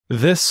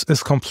This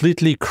is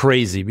completely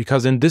crazy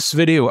because in this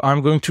video,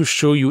 I'm going to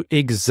show you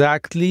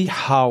exactly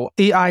how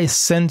AI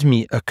sent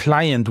me a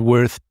client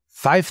worth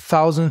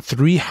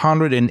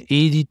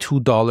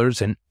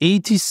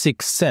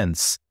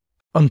 $5,382.86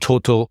 on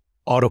total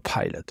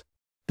autopilot.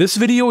 This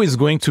video is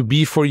going to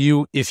be for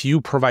you if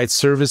you provide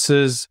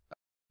services,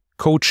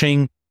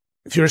 coaching,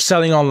 if you're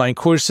selling online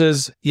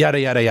courses, yada,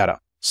 yada,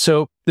 yada.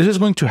 So this is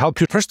going to help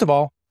you. First of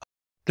all,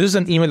 this is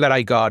an email that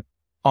I got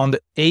on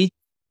the 8th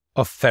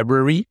of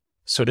February.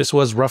 So this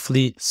was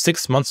roughly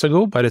 6 months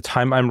ago by the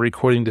time I'm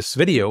recording this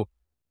video.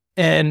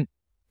 And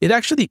it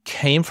actually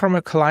came from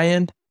a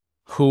client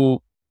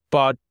who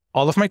bought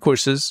all of my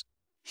courses.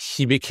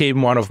 He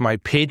became one of my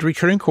paid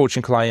recurring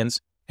coaching clients.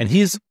 And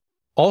he's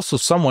also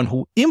someone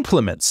who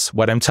implements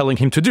what I'm telling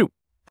him to do.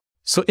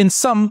 So in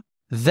sum,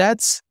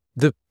 that's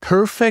the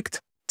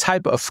perfect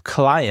type of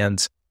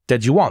client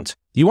that you want.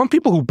 You want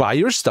people who buy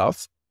your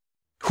stuff,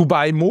 who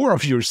buy more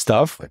of your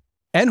stuff,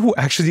 and who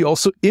actually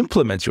also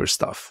implement your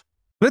stuff.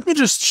 Let me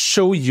just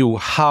show you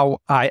how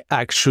I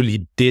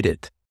actually did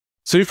it.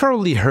 So you've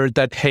probably heard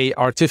that, hey,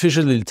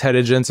 artificial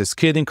intelligence is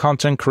killing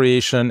content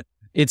creation.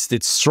 It's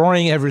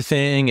destroying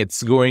everything.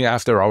 It's going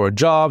after our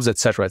jobs,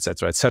 etc.,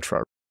 etc.,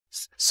 etc.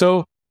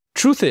 So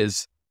truth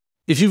is,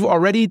 if you've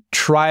already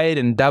tried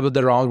and dabbled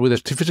around with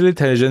artificial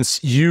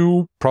intelligence,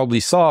 you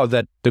probably saw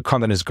that the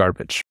content is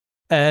garbage.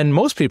 And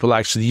most people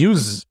actually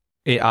use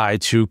AI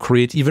to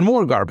create even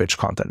more garbage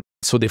content.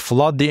 So they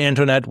flood the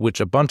internet with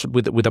a bunch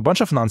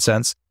of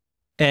nonsense.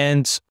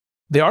 And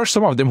there are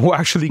some of them who are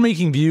actually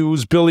making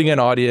views, building an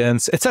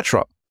audience,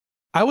 etc.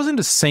 I was in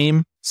the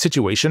same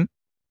situation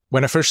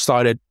when I first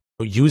started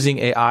using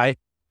AI,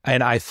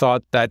 and I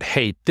thought that,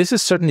 hey, this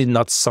is certainly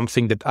not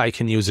something that I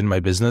can use in my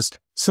business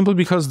simply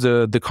because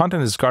the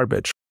content is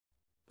garbage.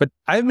 But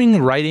I've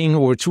been writing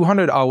over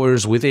 200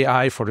 hours with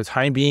AI for the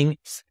time being,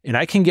 and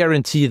I can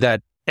guarantee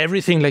that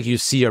everything like you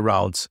see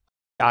around,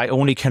 I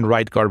only can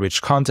write garbage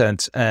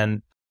content,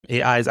 and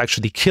AI is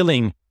actually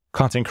killing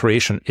content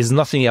creation, is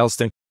nothing else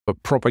than a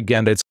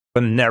propaganda. It's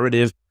a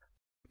narrative.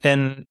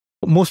 And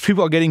most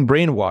people are getting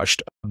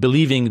brainwashed,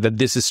 believing that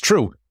this is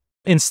true.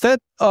 Instead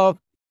of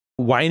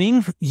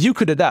whining, you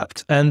could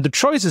adapt. And the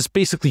choice is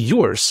basically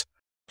yours.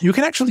 You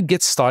can actually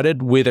get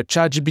started with a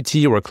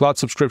ChatGPT or a cloud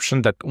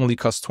subscription that only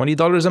costs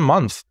 $20 a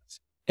month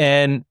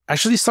and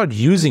actually start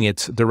using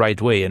it the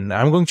right way. And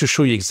I'm going to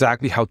show you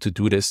exactly how to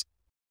do this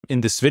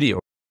in this video.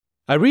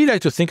 I really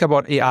like to think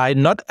about AI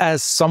not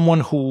as someone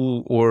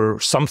who or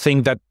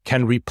something that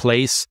can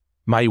replace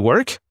my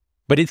work,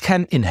 but it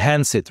can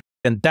enhance it.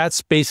 And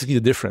that's basically the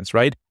difference,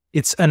 right?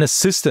 It's an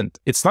assistant.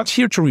 It's not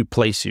here to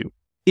replace you.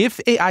 If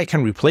AI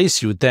can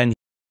replace you, then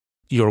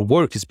your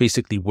work is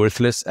basically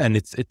worthless and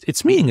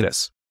it's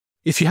meaningless.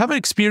 If you have an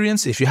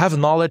experience, if you have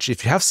knowledge,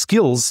 if you have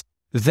skills,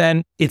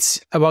 then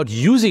it's about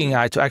using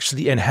AI to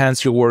actually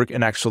enhance your work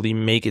and actually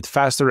make it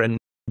faster and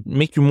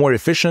make you more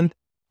efficient,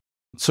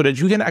 so that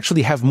you can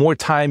actually have more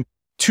time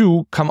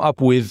to come up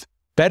with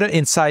better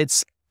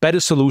insights, better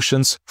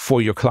solutions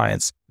for your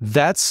clients.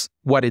 That's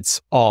what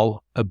it's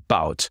all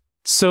about.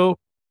 So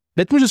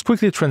let me just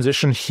quickly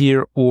transition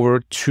here over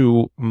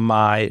to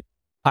my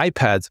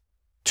iPad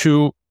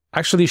to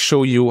actually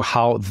show you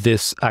how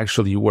this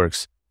actually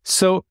works.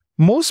 So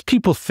most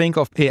people think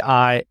of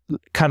AI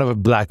kind of a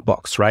black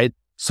box, right?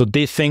 So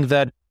they think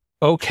that,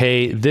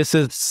 okay, this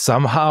is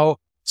somehow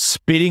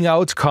spitting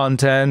out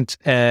content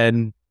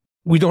and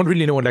we don't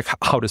really know like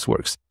how this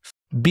works.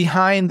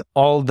 Behind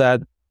all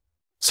that,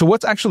 so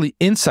what's actually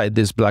inside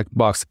this black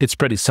box, it's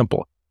pretty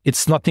simple.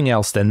 It's nothing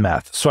else than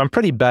math. So I'm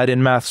pretty bad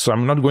in math, so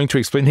I'm not going to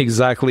explain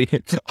exactly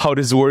how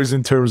this works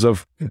in terms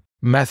of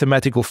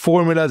mathematical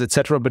formulas,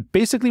 etc. But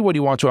basically what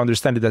you want to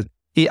understand is that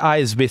AI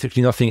is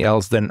basically nothing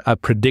else than a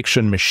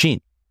prediction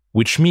machine,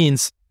 which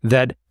means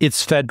that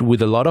it's fed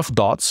with a lot of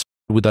dots,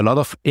 with a lot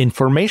of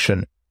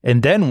information.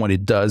 And then what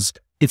it does,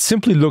 it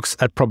simply looks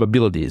at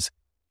probabilities.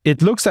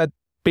 It looks at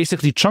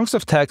basically chunks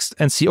of text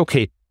and see,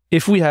 okay,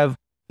 if we have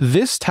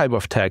this type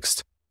of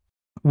text,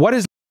 what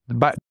is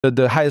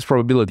the highest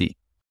probability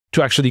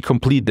to actually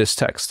complete this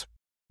text?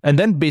 And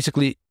then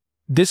basically,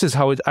 this is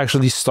how it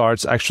actually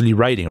starts actually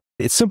writing.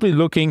 It's simply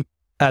looking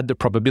at the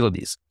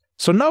probabilities.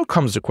 So now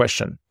comes the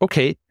question,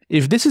 okay,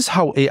 if this is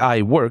how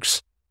AI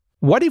works,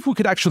 what if we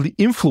could actually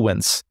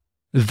influence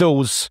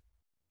those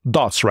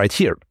dots right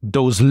here,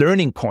 those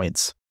learning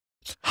points?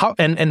 How,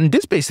 and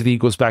this basically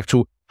goes back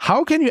to,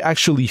 how can you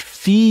actually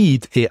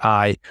feed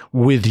AI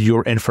with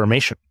your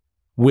information,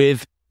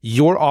 with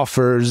your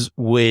offers,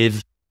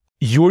 with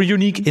your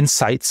unique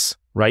insights,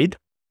 right?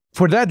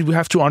 For that, we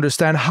have to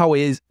understand how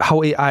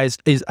AI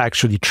is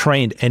actually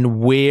trained and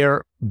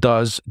where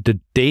does the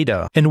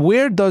data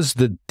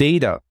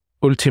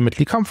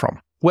ultimately come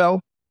from?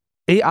 Well,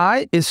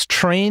 AI is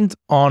trained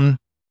on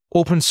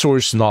open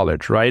source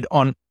knowledge, right?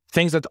 On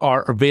things that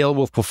are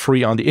available for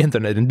free on the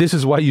internet. And this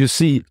is why you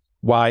see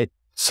why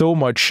so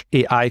much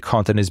AI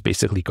content is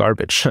basically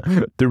garbage.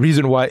 The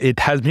reason why it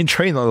has been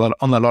trained on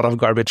a lot of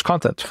garbage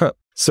content.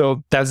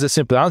 So that's the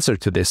simple answer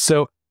to this.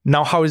 So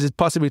now how is it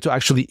possible to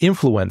actually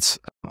influence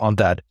on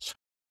that?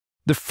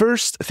 the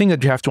first thing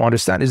that you have to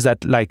understand is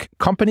that like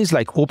companies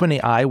like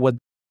OpenAI, what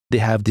they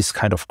have this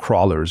kind of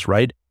crawlers,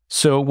 right?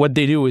 So what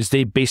they do is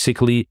they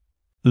basically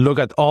look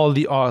at all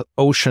the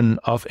ocean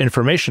of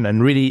information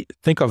and really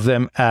think of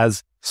them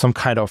as some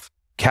kind of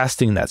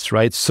casting nets,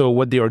 right? So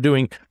what they are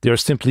doing, they are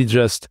simply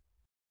just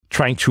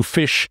trying to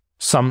fish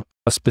some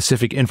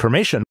specific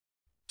information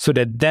so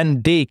that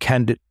then they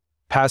can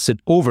pass it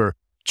over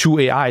to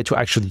AI to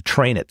actually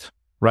train it,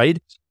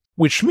 right?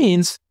 Which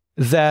means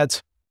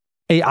that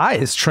AI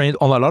is trained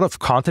on a lot of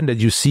content that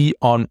you see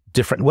on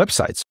different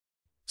websites.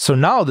 So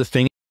now the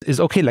thing is,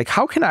 okay, like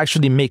how can I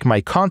actually make my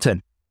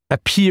content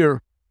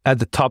appear at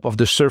the top of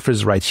the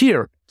surface right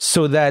here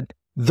so that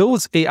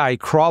those AI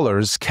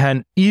crawlers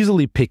can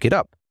easily pick it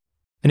up?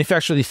 And if you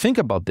actually think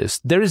about this,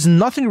 there is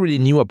nothing really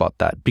new about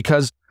that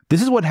because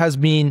this is what has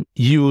been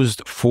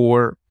used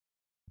for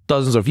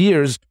dozens of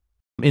years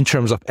in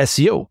terms of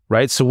SEO,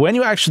 right? So when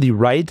you actually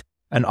write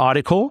an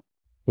article,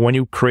 when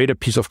you create a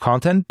piece of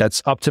content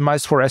that's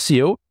optimized for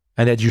SEO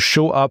and that you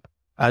show up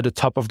at the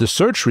top of the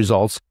search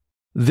results,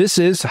 this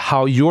is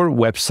how your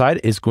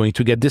website is going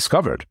to get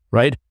discovered,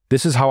 right?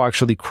 This is how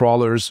actually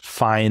crawlers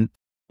find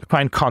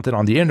content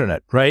on the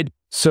internet, right?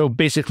 So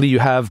basically you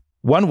have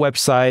one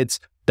website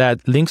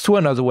that links to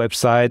another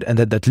website and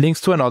that links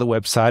to another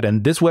website,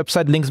 and this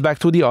website links back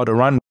to the other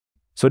one.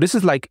 So this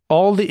is like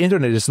all the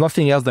internet is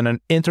nothing else than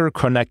an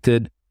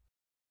interconnected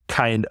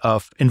kind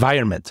of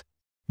environment.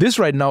 This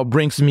right now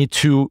brings me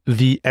to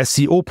the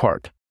SEO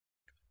part,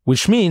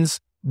 which means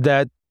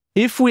that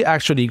if we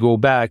actually go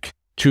back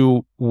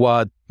to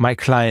what my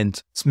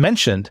client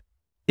mentioned,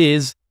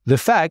 is the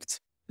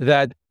fact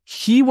that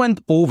he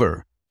went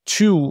over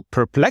to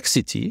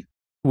Perplexity,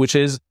 which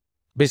is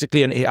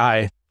basically an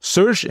AI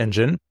search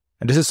engine.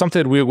 And this is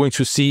something that we're going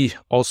to see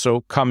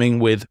also coming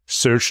with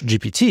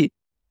SearchGPT.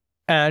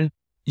 And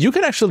you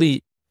can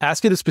actually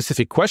ask it a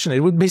specific question.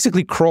 It would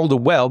basically crawl the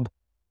web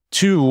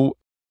to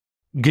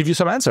give you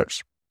some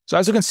answers. So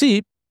as you can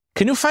see,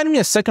 can you find me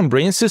a second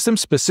brain system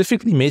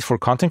specifically made for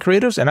content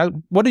creators?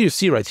 And what do you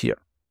see right here?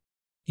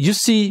 You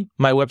see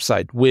my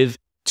website with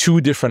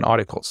 2 different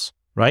articles,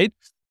 right?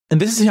 And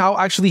this is how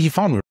actually he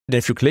found me. And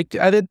if you click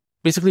at it,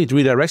 basically it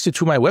redirects you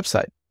to my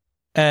website.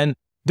 And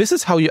this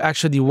is how you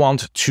actually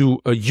want to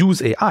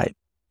use AI.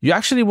 You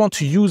actually want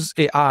to use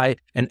AI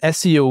and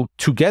SEO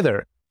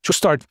together to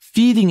start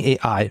feeding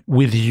AI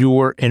with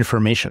your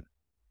information.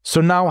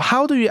 So now,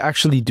 how do you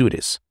actually do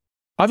this?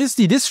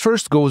 Obviously, this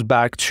first goes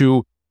back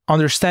to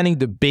understanding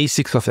the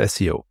basics of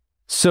SEO.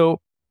 So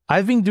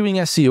I've been doing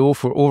SEO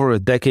for over a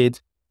decade,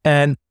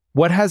 and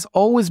what has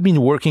always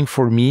been working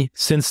for me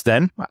since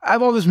then,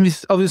 I've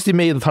always obviously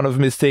made a ton of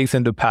mistakes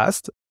in the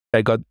past.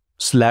 I got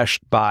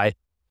slashed by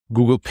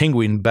Google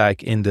Penguin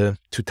back in the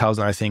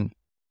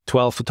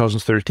 2012,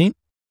 2013.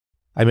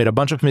 I made a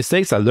bunch of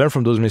mistakes. I learned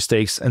from those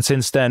mistakes. And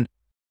since then,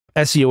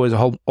 SEO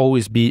has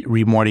always been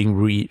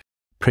remorting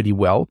pretty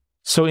well.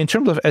 So in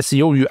terms of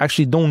SEO, you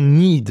actually don't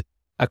need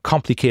a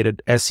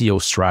complicated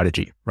SEO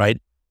strategy, right?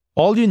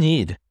 All you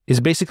need is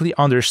basically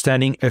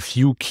understanding a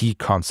few key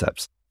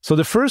concepts. So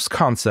the first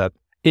concept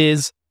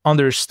is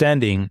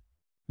understanding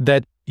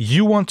that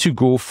you want to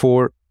go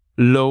for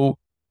low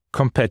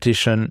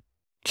competition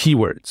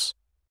keywords.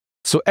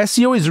 So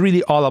SEO is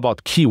really all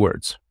about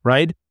keywords,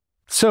 right?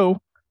 So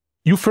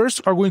you first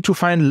are going to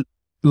find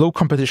low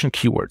competition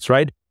keywords,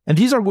 right? And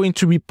these are going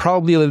to be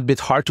probably a little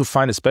bit hard to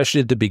find,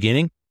 especially at the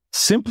beginning,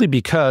 simply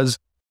because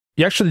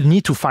you actually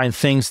need to find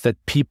things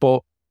that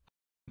people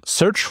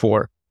search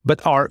for,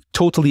 but are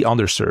totally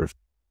underserved.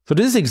 So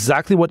this is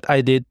exactly what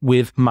I did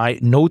with my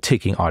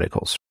note-taking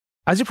articles.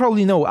 As you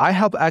probably know, I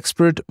help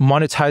experts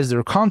monetize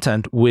their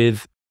content or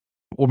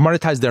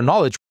monetize their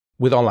knowledge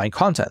with online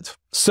content.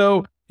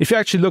 So if you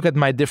actually look at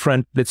my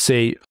different, let's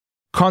say,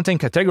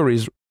 content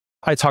categories,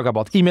 I talk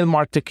about email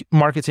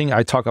marketing,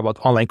 I talk about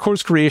online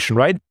course creation,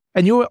 right?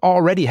 And you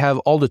already have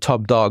all the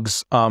top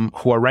dogs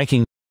who are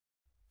ranking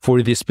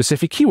for this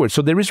specific keyword.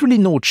 So there is really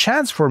no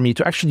chance for me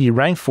to actually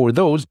rank for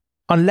those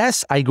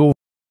unless I go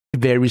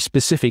very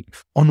specific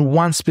on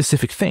one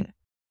specific thing.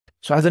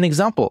 So as an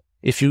example,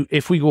 if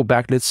we go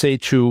back, let's say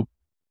to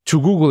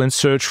Google and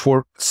search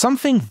for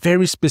something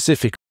very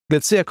specific,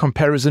 let's say a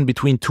comparison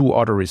between 2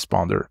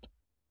 autoresponders.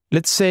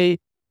 Let's say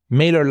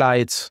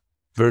MailerLite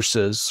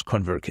versus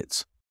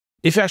ConvertKit.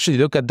 If you actually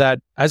look at that,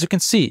 as you can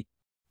see,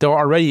 there are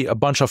already a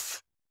bunch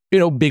of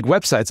big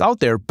websites out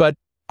there, but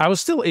I was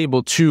still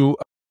able to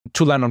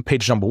land on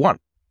page number 1.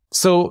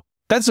 So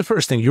that's the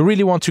first thing you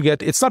really want to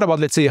get. It's not about,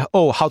 let's say,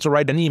 how to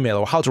write an email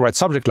or how to write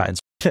subject lines.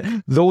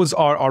 Those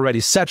are already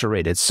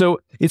saturated. So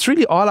it's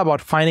really all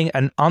about finding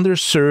an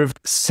underserved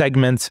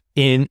segment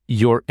in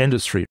your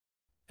industry.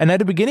 And at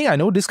the beginning, I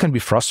know this can be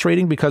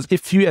frustrating because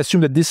if you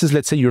assume that this is,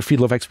 let's say, your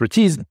field of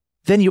expertise,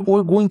 then you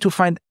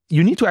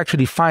need to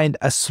actually find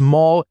a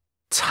small,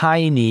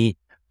 tiny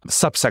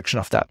subsection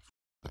of that.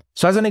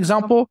 So as an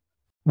example,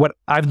 what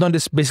I've done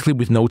this basically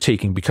with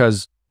note-taking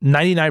because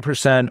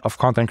 99% of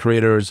content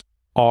creators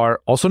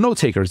are also note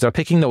takers. They're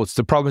taking notes.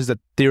 The problem is that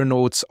their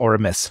notes are a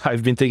mess.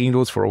 I've been taking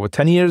notes for over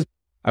 10 years.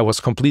 I was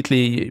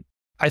completely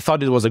I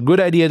thought it was a good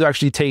idea to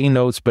actually taking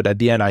notes, but at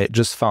the end, I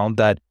just found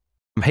that,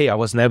 hey, I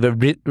was never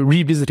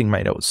revisiting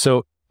my notes.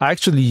 So I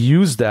actually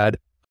used that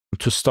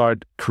to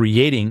start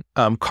creating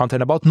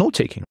content about note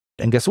taking.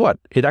 And guess what?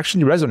 It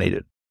actually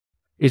resonated.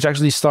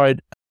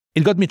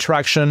 It got me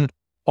traction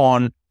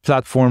on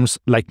platforms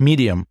like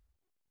Medium.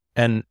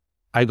 And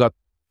I got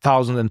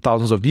thousands and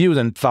thousands of views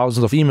and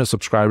thousands of email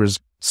subscribers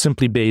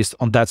simply based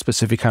on that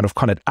specific kind of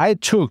content. I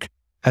took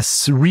a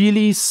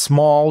really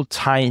small,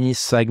 tiny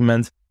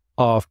segment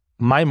of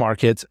my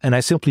market and I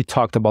simply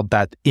talked about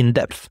that in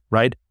depth,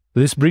 right?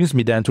 This brings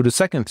me then to the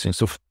second thing.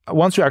 So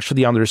once you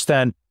actually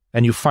understand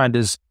and you find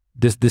this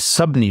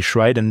sub niche,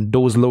 right, and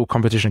those low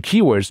competition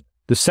keywords,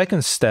 the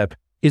second step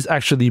is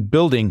actually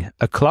building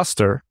a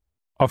cluster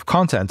of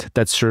content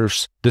that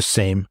serves the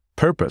same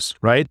purpose,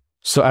 right?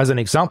 So as an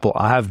example,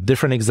 I have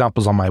different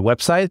examples on my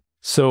website.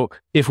 So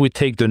if we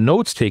take the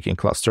notes-taking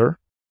cluster,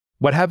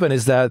 what happened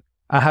is that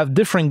I have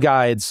different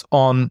guides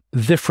on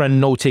different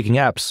note-taking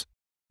apps.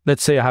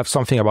 Let's say I have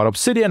something about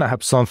Obsidian, I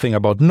have something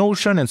about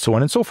Notion, and so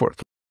on and so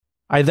forth.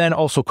 I then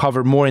also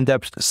cover more in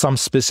depth some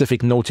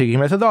specific note-taking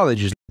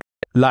methodologies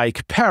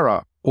like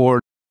Para or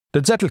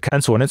the Zettel,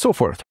 and so on and so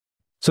forth.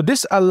 So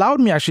this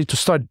allowed me actually to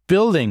start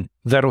building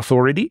that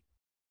authority.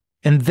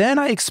 And then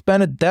I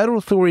expanded that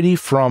authority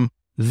from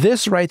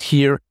this right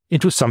here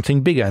into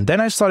something bigger. And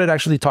then I started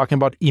actually talking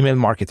about email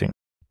marketing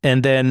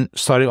and then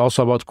started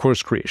also about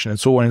course creation and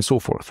so on and so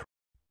forth.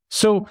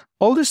 So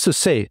all this to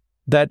say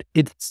that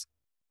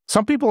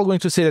some people are going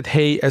to say that,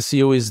 hey,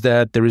 SEO is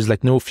that there is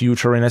like no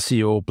future in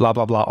SEO, blah,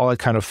 blah, blah, all that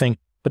kind of thing.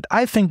 But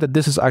I think that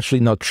this is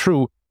actually not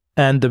true.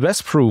 And the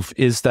best proof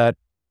is that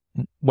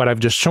what I've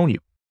just shown you,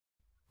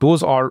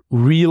 those are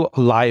real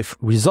life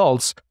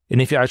results.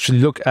 And if you actually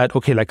look at,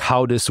 okay, like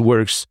how this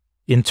works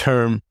in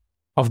terms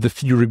of the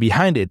theory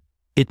behind it,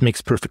 it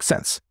makes perfect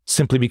sense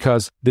simply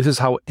because this is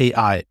how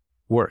AI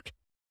work.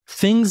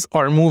 Things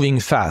are moving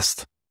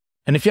fast.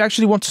 And if you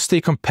actually want to stay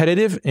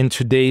competitive in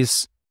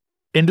today's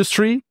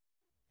industry,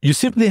 you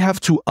simply have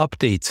to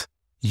update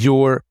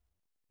your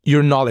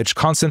knowledge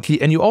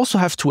constantly. And you also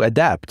have to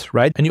adapt,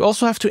 right? And you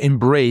also have to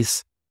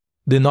embrace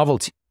the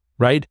novelty,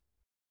 right?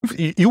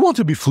 You want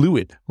to be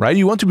fluid, right?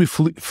 You want to be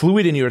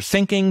fluid in your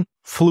thinking,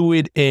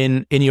 fluid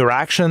in your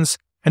actions.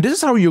 And this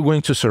is how you're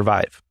going to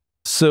survive.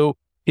 So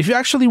if you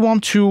actually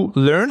want to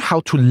learn how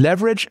to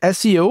leverage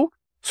SEO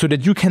so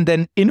that you can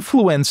then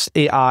influence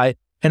AI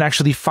and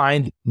actually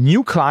find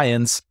new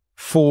clients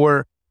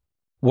for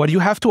what you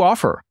have to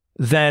offer,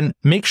 then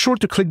make sure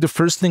to click the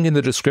first link in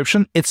the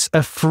description. It's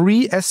a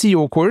free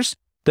SEO course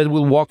that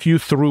will walk you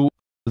through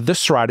the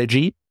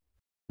strategy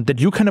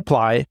that you can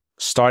apply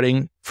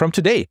starting from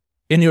today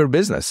in your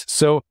business.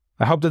 So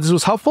I hope that this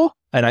was helpful,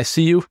 and I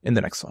see you in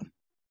the next one.